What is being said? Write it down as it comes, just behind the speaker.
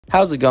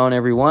How's it going,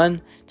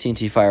 everyone?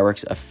 TNT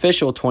Fireworks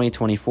official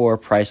 2024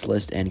 price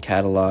list and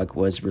catalog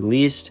was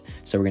released,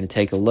 so we're going to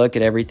take a look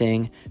at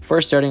everything.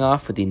 First, starting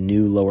off with the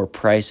new lower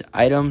price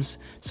items.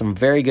 Some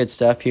very good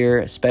stuff here,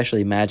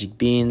 especially Magic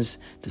Beans,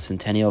 the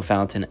Centennial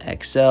Fountain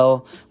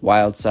XL,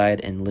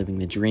 Wildside, and Living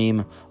the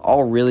Dream.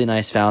 All really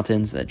nice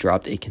fountains that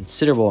dropped a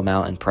considerable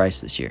amount in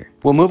price this year.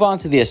 We'll move on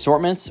to the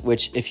assortments,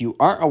 which, if you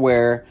aren't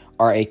aware,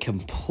 are a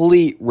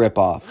complete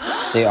ripoff.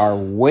 They are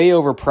way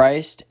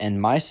overpriced,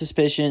 and my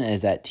suspicion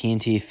is that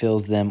TNT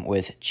fills them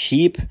with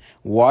cheap,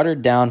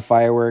 watered-down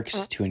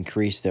fireworks to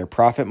increase their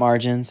profit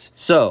margins.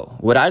 So,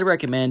 what I'd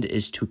recommend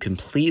is to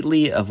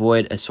completely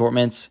avoid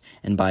assortments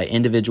and buy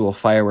individual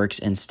fireworks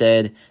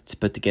instead to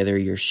put together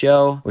your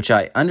show, which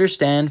I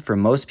understand for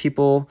most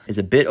people is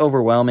a bit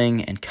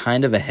overwhelming and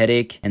kind of a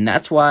headache, and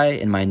that's why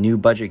in my new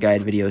budget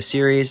guide video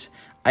series,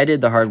 I did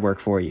the hard work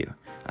for you.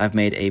 I've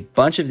made a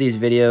bunch of these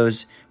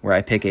videos where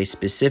I pick a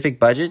specific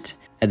budget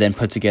and then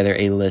put together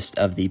a list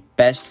of the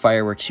best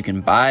fireworks you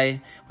can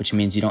buy, which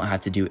means you don't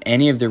have to do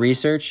any of the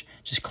research.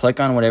 Just click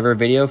on whatever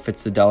video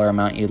fits the dollar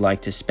amount you'd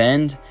like to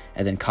spend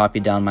and then copy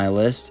down my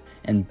list,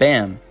 and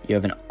bam, you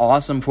have an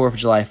awesome 4th of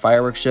July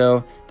fireworks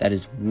show that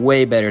is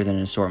way better than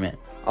an assortment.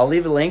 I'll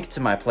leave a link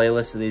to my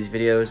playlist of these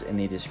videos in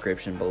the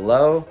description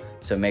below,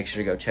 so make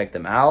sure to go check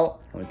them out.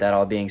 And with that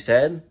all being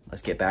said,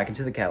 let's get back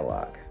into the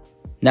catalog.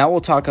 Now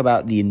we'll talk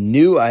about the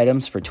new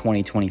items for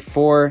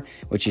 2024,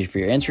 which if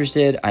you're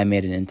interested, I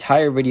made an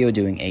entire video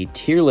doing a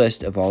tier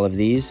list of all of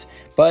these,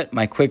 but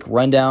my quick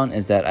rundown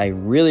is that I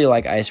really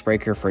like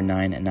Icebreaker for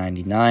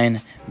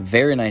 $9.99,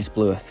 very nice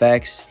blue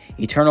effects.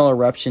 Eternal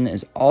Eruption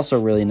is also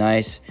really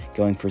nice,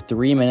 going for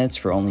 3 minutes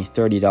for only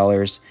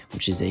 $30,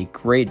 which is a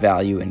great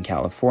value in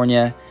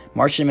California.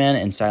 Martian Man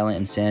and Silent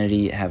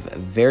Insanity have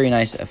very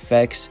nice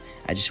effects.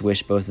 I just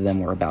wish both of them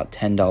were about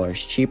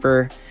 $10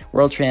 cheaper.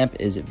 World Tramp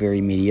is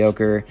very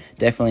mediocre,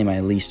 definitely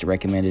my least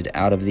recommended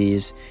out of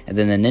these. And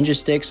then the Ninja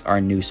Sticks are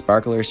new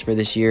sparklers for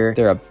this year.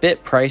 They're a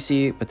bit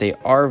pricey, but they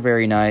are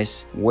very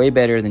nice, way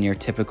better than your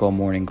typical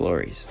Morning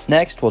Glories.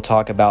 Next, we'll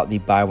talk about the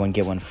buy one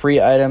get one free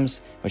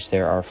items, which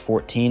there are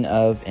 14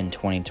 of in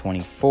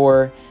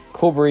 2024.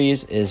 Cool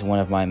Breeze is one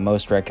of my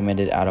most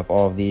recommended out of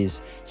all of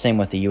these, same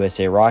with the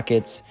USA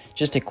Rockets.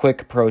 Just a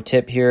quick pro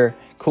tip here,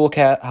 Cool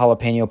Cat,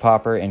 Jalapeno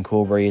Popper, and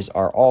Cool Breeze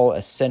are all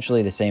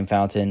essentially the same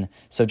fountain,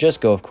 so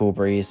just go with Cool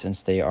Breeze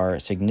since they are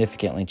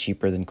significantly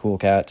cheaper than Cool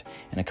Cat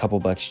and a couple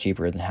bucks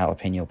cheaper than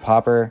Jalapeno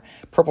Popper.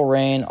 Purple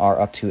Rain are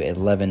up to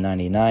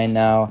 $11.99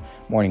 now,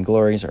 Morning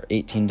Glories are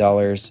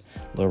 $18,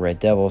 Little Red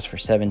Devils for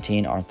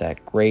 $17 aren't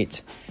that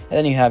great. And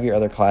then you have your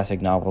other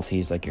classic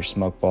novelties like your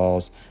Smoke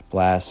Balls,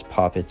 Blasts,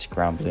 Poppets,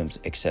 Ground Blooms,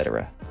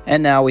 etc.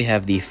 And now we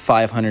have the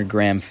 500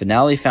 gram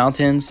finale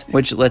fountains,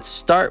 which let's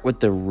start with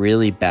the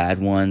really bad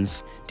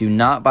ones. Do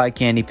not buy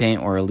Candy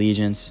Paint or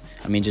Allegiance.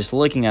 I mean, just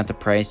looking at the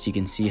price, you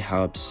can see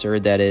how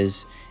absurd that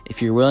is.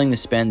 If you're willing to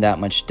spend that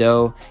much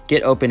dough,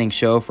 get Opening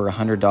Show for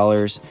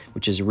 $100,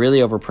 which is really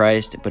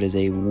overpriced, but is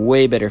a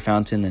way better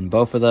fountain than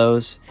both of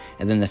those.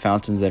 And then the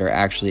fountains that are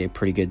actually a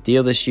pretty good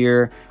deal this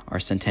year are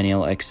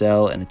Centennial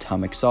XL and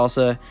Atomic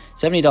Salsa.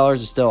 $70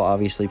 is still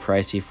obviously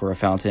pricey for a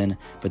fountain,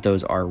 but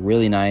those are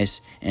really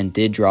nice and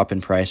did drop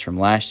in price from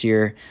last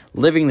year.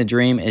 Living the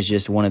Dream is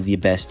just one of the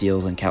best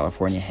deals in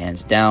California,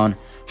 hands down.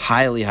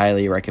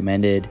 Highly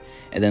recommended.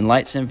 And then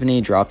Light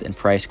Symphony dropped in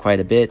price quite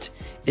a bit.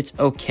 It's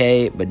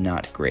okay, but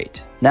not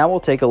great. Now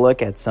we'll take a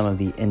look at some of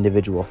the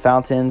individual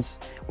fountains,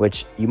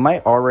 which you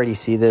might already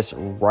see this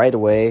right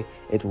away.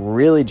 It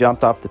really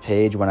jumped off the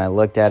page when I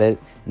looked at it,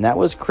 and that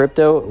was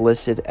Crypto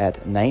listed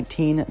at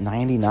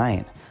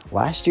 $19.99.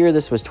 Last year,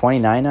 this was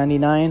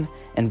 $29.99,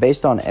 and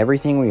based on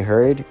everything we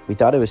heard, we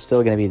thought it was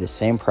still going to be the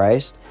same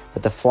price,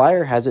 but the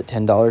flyer has it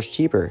 $10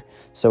 cheaper.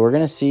 So we're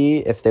going to see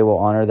if they will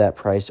honor that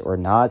price or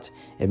not.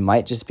 It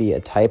might just be a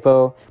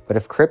typo, but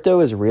if Crypto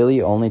is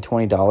really only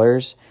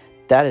 $20,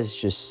 that is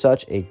just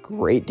such a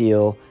great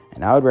deal,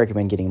 and I would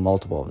recommend getting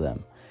multiple of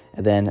them.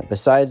 And then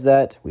besides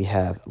that, we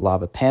have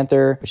Lava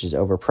Panther, which is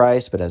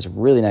overpriced, but has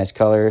really nice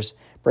colors.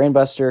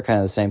 Brainbuster, kind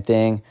of the same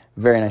thing.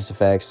 Very nice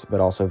effects, but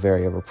also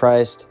very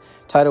overpriced.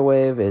 Tidal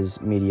Wave is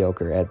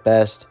mediocre at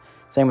best.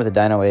 Same with the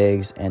Dino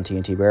Eggs and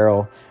TNT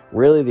Barrel.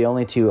 Really, the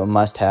only two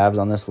must-haves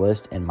on this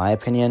list, in my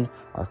opinion,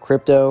 are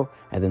Crypto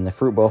and then the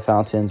Fruit Bowl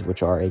fountains,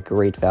 which are a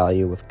great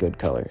value with good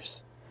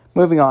colors.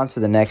 Moving on to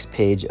the next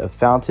page of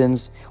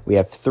fountains, we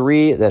have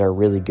 3 that are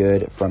really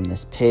good from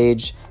this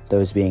page,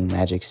 those being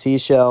Magic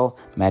Seashell,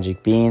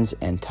 Magic Beans,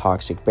 and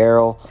Toxic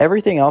Barrel.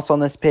 Everything else on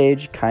this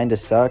page kinda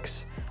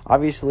sucks.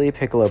 Obviously,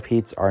 Piccolo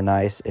Pete's are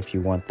nice if you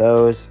want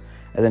those.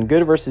 And then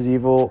Good vs.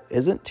 Evil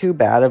isn't too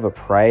bad of a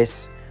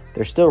price.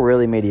 They're still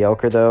really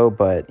mediocre though,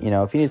 but you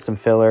know, if you need some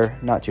filler,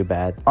 not too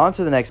bad. On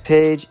to the next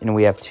page, and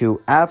we have 2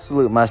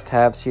 absolute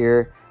must-haves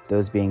here,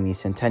 those being the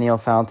Centennial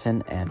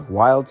Fountain and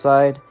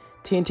Wildside.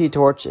 TNT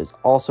Torch is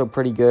also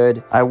pretty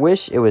good. I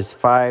wish it was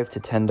 $5 to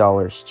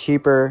 $10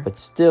 cheaper, but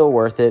still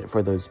worth it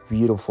for those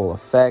beautiful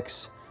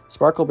effects.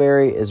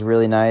 Sparkleberry is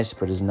really nice,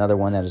 but is another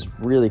one that has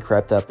really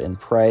crept up in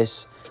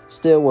price.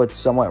 Still would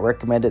somewhat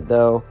recommend it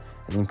though.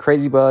 And then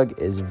Crazy Bug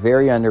is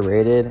very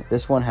underrated.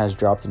 This one has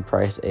dropped in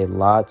price a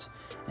lot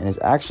and is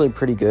actually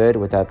pretty good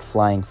with that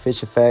flying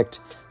fish effect,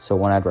 so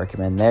one I'd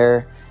recommend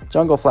there.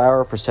 Jungle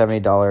Flower for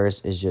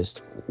 $70 is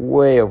just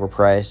way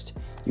overpriced.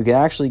 You can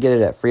actually get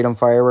it at Freedom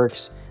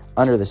Fireworks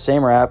under the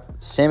same wrap,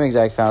 same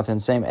exact fountain,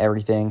 same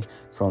everything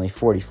for only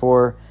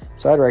 $44,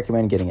 so I'd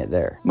recommend getting it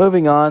there.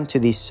 Moving on to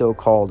the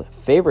so-called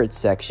favorites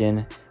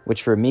section,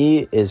 which for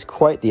me is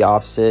quite the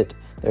opposite.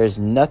 There's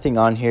nothing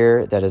on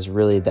here that is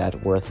really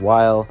that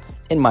worthwhile,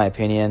 in my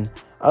opinion,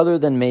 other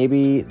than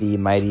maybe the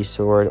Mighty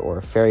Sword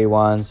or Fairy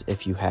Wands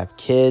if you have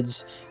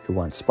kids who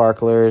want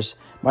sparklers.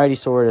 Mighty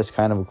Sword is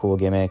kind of a cool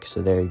gimmick,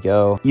 so there you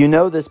go. You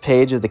know this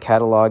page of the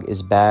catalog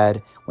is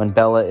bad when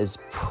Bella is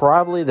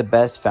probably the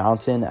best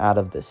fountain out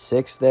of the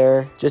 6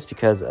 there, just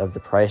because of the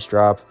price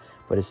drop,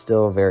 but it's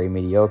still very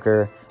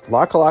mediocre.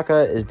 Laka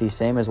Laka is the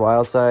same as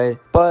Wildside,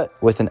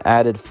 but with an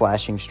added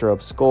flashing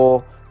strobe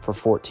skull for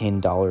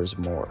 $14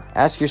 more.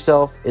 Ask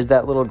yourself, is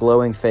that little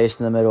glowing face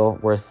in the middle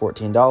worth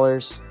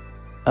 $14?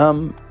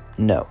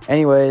 No.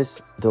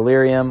 Anyways,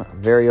 Delirium,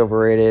 very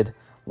overrated.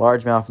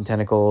 Largemouth and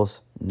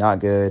Tentacles, not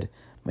good.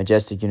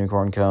 Majestic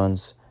Unicorn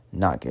Cones,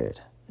 not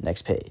good.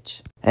 Next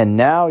page. And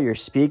now you're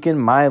speaking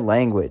my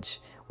language.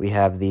 We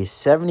have the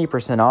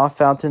 70% off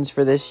fountains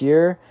for this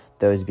year,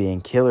 those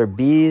being Killer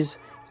Bees,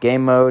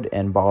 Game Mode,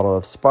 and Bottle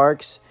of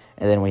Sparks.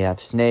 And then we have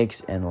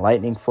Snakes and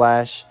Lightning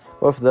Flash,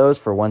 both of those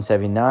for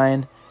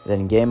 $179.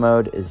 Then Game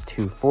Mode is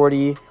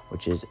 $240,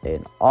 which is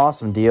an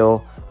awesome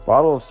deal.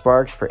 Bottle of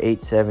Sparks for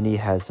 $870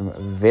 has some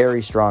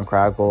very strong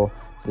crackle.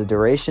 The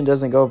duration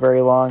doesn't go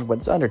very long, but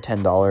it's under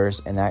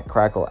 $10, and that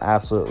crackle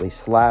absolutely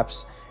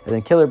slaps. And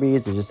then Killer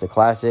Bees is just a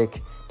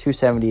classic.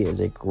 $270 is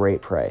a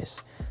great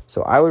price.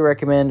 So I would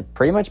recommend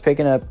pretty much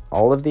picking up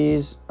all of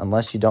these,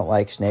 unless you don't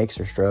like snakes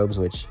or strobes,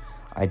 which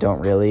I don't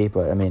really,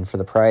 but I mean, for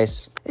the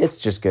price, it's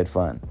just good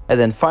fun. And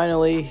then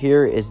finally,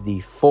 here is the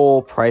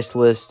full price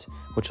list,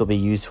 which will be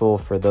useful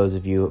for those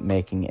of you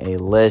making a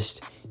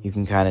list. You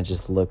can kind of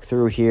just look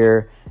through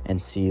here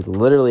and see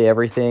literally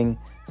everything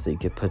so that you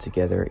could put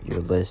together your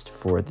list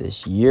for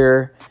this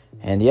year.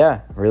 And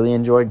yeah, really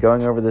enjoyed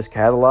going over this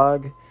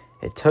catalog.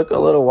 It took a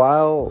little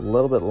while, a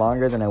little bit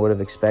longer than I would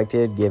have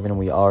expected, given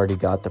we already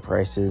got the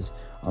prices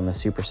on the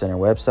Supercenter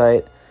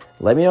website.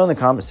 Let me know in the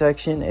comment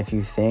section if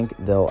you think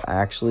they'll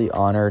actually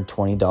honor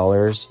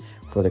 $20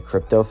 for the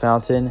crypto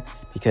fountain,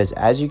 because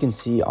as you can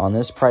see on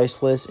this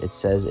price list, it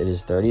says it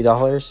is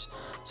 $30.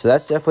 So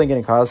that's definitely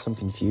going to cause some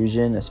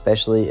confusion,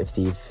 especially if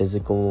the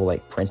physical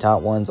like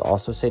printout ones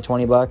also say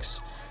 20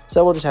 bucks.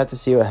 So we'll just have to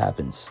see what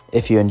happens.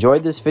 If you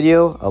enjoyed this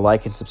video, a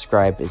like and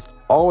subscribe is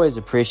always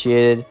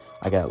appreciated.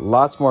 I got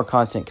lots more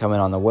content coming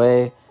on the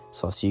way,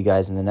 so I'll see you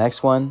guys in the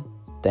next one.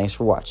 Thanks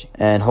for watching.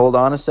 And hold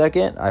on a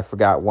second, I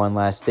forgot one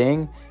last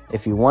thing.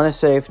 If you want to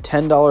save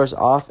 $10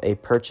 off a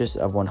purchase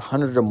of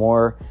 100 or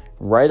more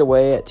right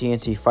away at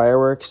TNT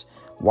Fireworks,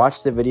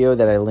 watch the video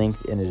that I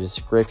linked in the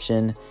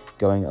description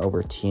going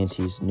over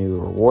TNT's new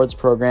rewards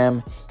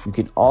program. You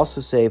can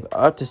also save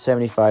up to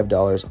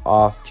 $75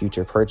 off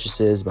future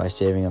purchases by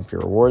saving up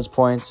your rewards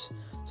points.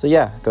 So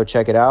yeah, go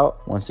check it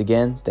out. Once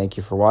again, thank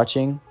you for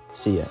watching.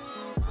 See ya.